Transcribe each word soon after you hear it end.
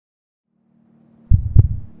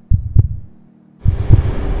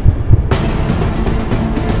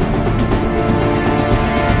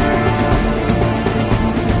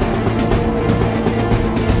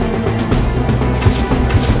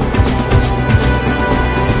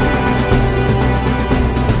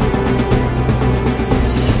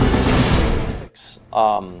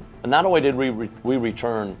not only did we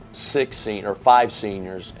return five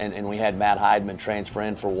seniors, and we had Matt Heidman transfer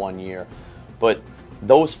in for 1 year, but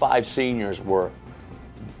those 5 seniors were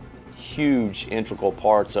huge, integral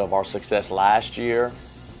parts of our success last year,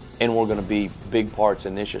 and we're going to be big parts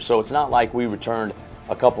in this year. So it's not like we returned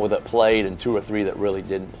a couple that played and 2 or 3 that really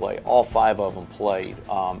didn't play. All 5 of them played.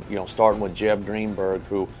 Starting with Jeb Greenberg,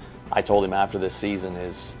 who I told him after this season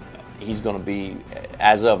he's going to be,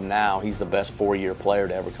 as of now, he's the best 4-year player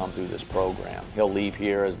to ever come through this program. He'll leave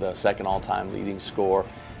here as the 2nd all-time leading scorer.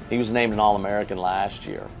 He was named an All-American last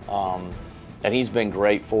year, and he's been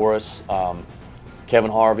great for us.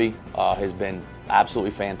 Kevin Harvey has been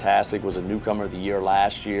absolutely fantastic, was a newcomer of the year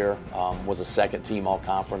last year, was a 2nd-team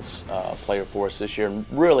all-conference player for us this year. And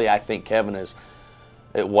really, I think Kevin is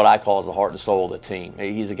what I call the heart and soul of the team.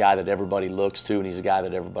 He's a guy that everybody looks to, and he's a guy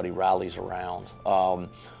that everybody rallies around.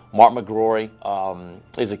 Mark McGrory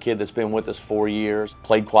is a kid that's been with us 4 years,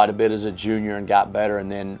 played quite a bit as a junior and got better,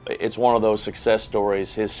 and then it's one of those success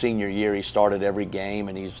stories. His senior year, he started every game,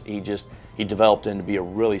 and he developed into be a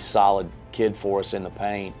really solid kid for us in the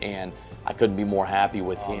paint, and I couldn't be more happy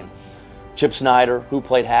with him. Chip Snyder, who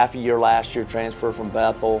played half a year last year, transferred from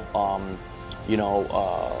Bethel,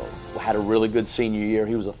 had a really good senior year.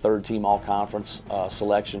 He was a 3rd-team all-conference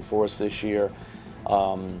selection for us this year.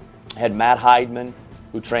 Had Matt Heidman,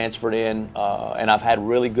 who transferred in, and I've had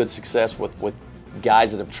really good success with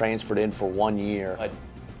guys that have transferred in for 1 year. But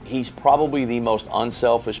he's probably the most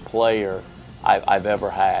unselfish player I've ever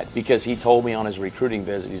had, because he told me on his recruiting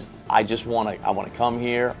visit, I want to come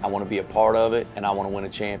here, I want to be a part of it, and I want to win a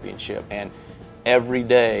championship. And every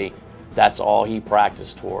day, that's all he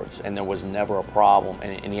practiced towards, and there was never a problem,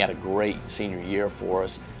 and he had a great senior year for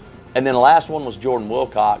us. And then the last one was Jordan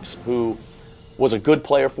Wilcox, who was a good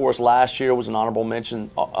player for us last year, was an honorable mention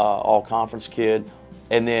all-conference kid.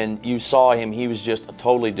 And then you saw him, he was just a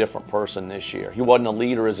totally different person this year. He wasn't a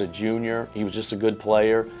leader as a junior, he was just a good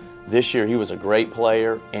player. This year he was a great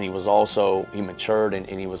player, and he matured, and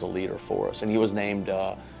he was a leader for us. And he was named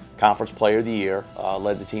Conference Player of the Year,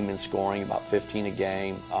 led the team in scoring, about 15 a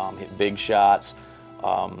game, hit big shots,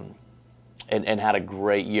 and had a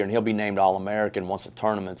great year. And he'll be named All-American once the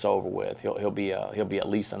tournament's over with. He'll be at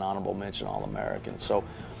least an honorable mention All-American. So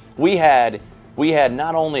we had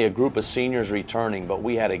not only a group of seniors returning, but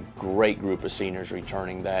we had a great group of seniors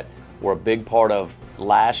returning that were a big part of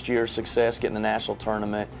last year's success, getting the national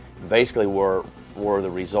tournament. Basically were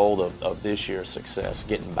the result of this year's success,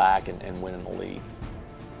 getting back and winning the league.